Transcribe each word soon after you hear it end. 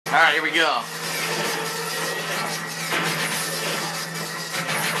Alright, here we go.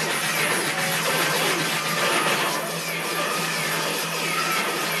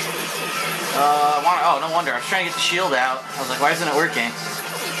 Oh, no wonder. I was trying to get the shield out. I was like, why isn't it working?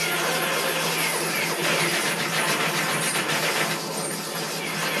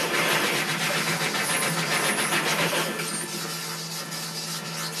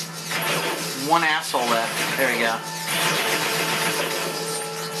 One asshole left. There we go.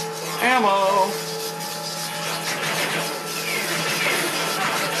 Ammo!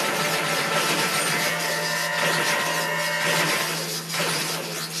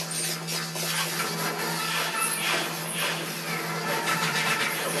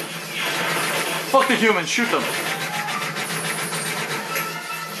 Fuck the humans, shoot them.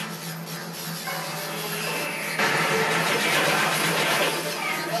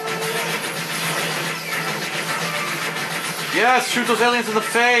 Yes, shoot those aliens in the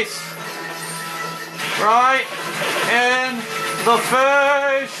face. Right in the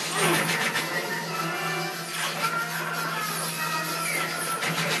face.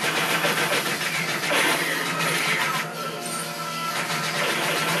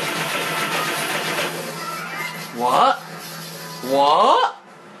 What? What?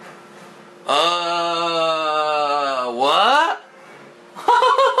 What?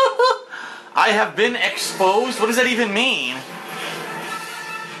 I have been exposed? What does that even mean?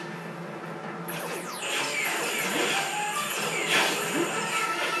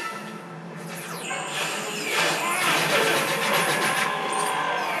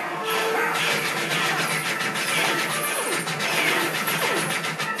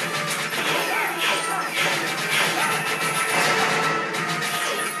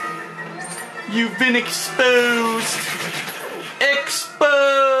 You've been exposed. Exposed.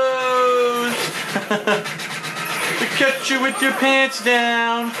 To catch you with your pants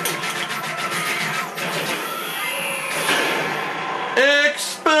down.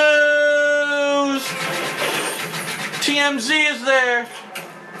 Exposed. TMZ is there.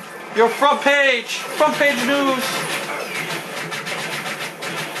 Your front page news.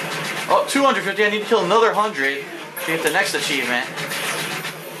 Oh, 250. I need to kill another 100 to get the next achievement.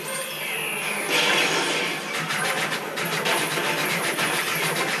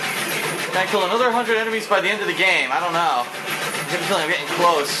 Can I kill another 100 enemies by the end of the game? I don't know. I have a feeling I'm getting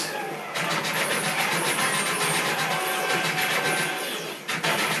close.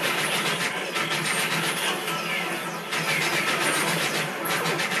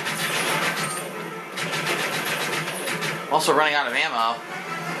 I'm also running out of ammo.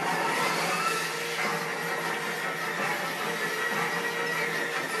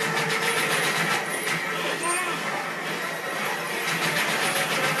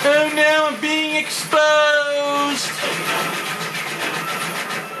 Oh, now I'm being exposed!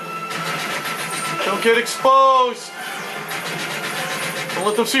 Don't get exposed! Don't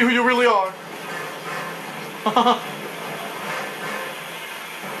let them see who you really are.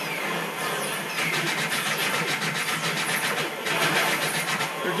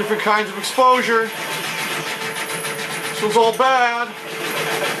 There are different kinds of exposure. This one's all bad.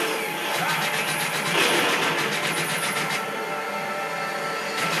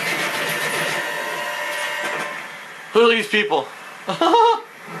 Who are these people?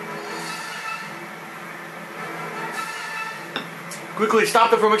 Quickly,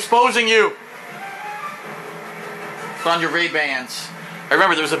 stop them from exposing you! Put on your Ray-Bans. I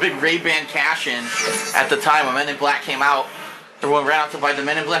remember there was a big Ray-Ban cash-in at the time when Men in Black came out. Everyone ran out to buy the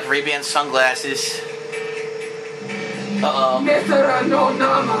Men in Black Ray-Ban sunglasses. Uh-oh.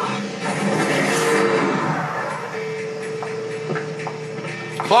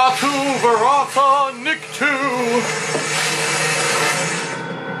 Batu Barata Niktu.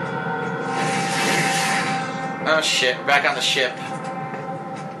 Oh shit, we're back on the ship.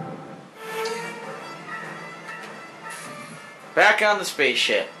 Back on the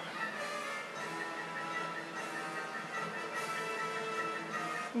spaceship.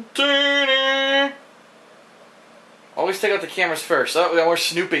 Always take out the cameras first. Oh, we got more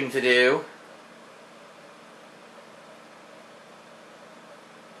snooping to do.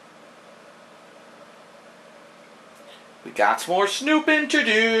 We got some more snooping to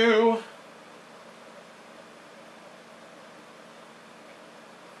do.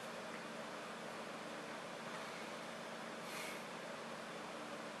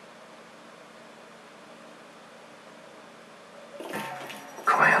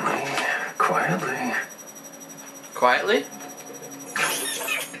 Quietly. Quietly?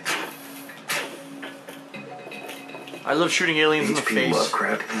 I love shooting aliens in the face.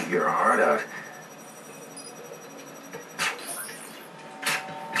 Lovecraft, eat your heart out.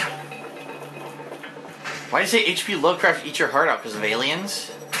 Why do you say HP Lovecraft eat your heart out? Because of aliens?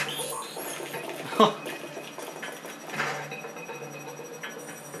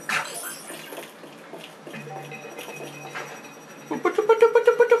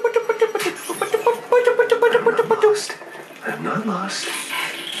 I'm not lost.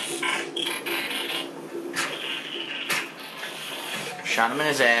 Shot him in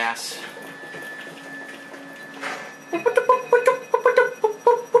his ass.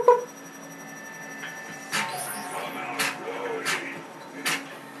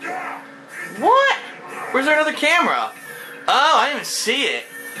 What? Where's there another camera? Oh, I didn't even see it.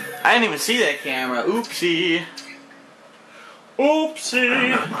 I didn't even see that camera. Oopsie. Oopsie. I'm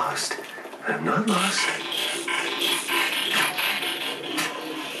not lost. I'm not lost.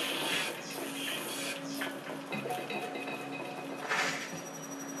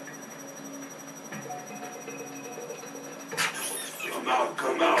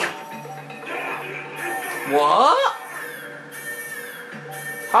 Come out. What?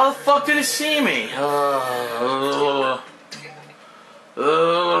 How the fuck did it see me? I'm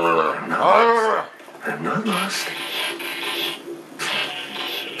not lost. I'm not lost.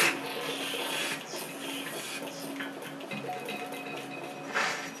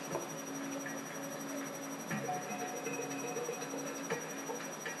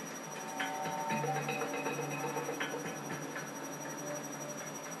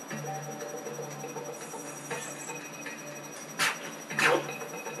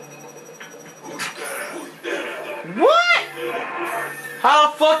 What?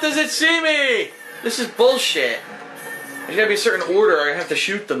 How the fuck does it see me? This is bullshit. There's gotta be a certain order or I have to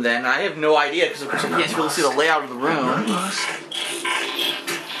shoot them then. I have no idea because I can't really see the layout of the room. I'm not lost.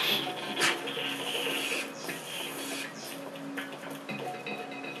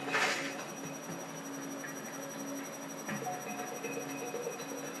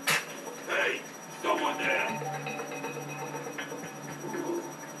 Hey, someone there.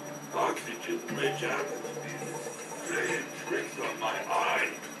 Oxygen-rich atmosphere. Playing tricks on my eye.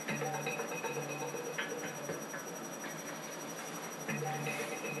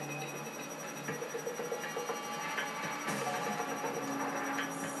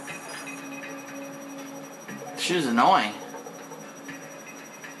 She was annoying.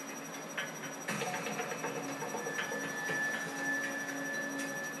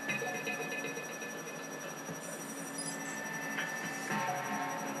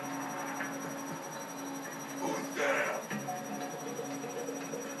 Who's there?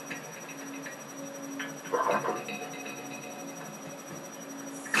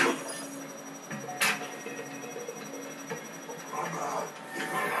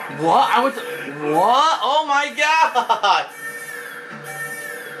 What? What? Oh my god!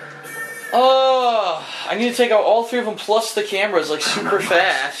 Oh, I need to take out all three of them plus the cameras like super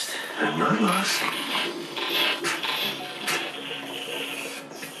fast. I'm not lost.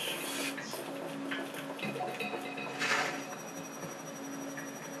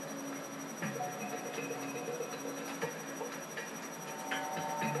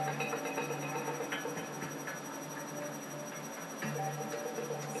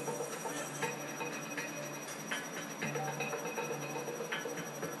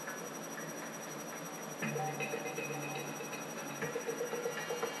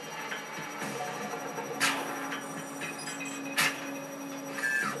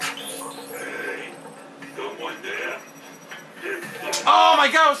 Oh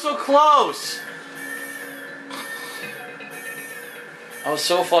my god, I was so close! I was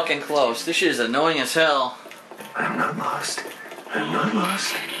so fucking close. This shit is annoying as hell. I'm not lost. I'm not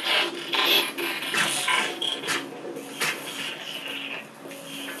lost.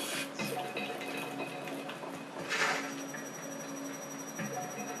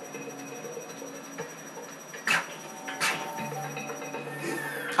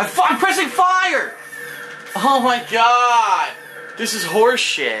 I'm pressing fire! Oh my god! This is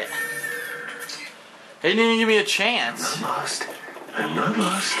horseshit. They didn't even give me a chance. I'm not lost. I'm not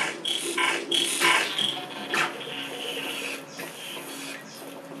lost.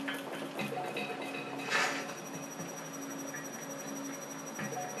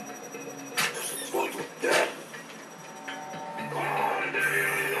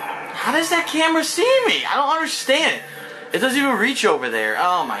 How does that camera see me? I don't understand. It doesn't even reach over there.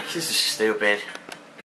 Oh my, this is stupid.